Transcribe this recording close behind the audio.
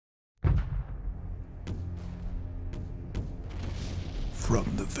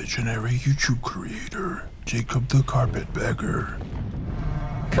From the visionary YouTube creator, Jacob the Carpetbagger.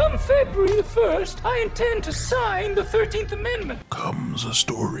 Come February the 1st, I intend to sign the 13th Amendment. Comes a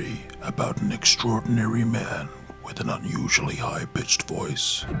story about an extraordinary man with an unusually high-pitched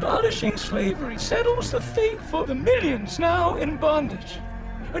voice. Abolishing slavery settles the fate for the millions now in bondage.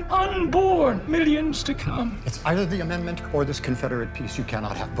 And unborn millions to come. It's either the amendment or this Confederate peace. You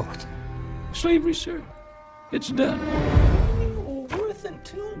cannot have both. Slavery, sir, it's done. Or worth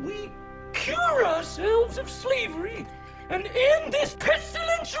until we cure ourselves of slavery and end this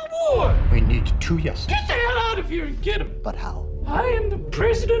pestilential war. We need 2 yeses. Get the hell out of here and get him. But how? I am the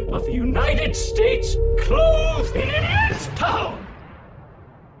President of the United States, clothed in immense power.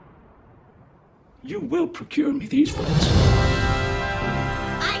 You will procure me these votes.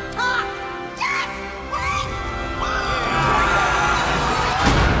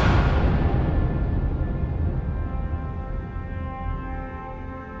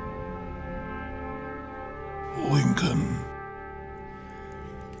 Lincoln.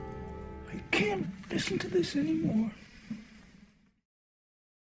 I can't listen to this anymore.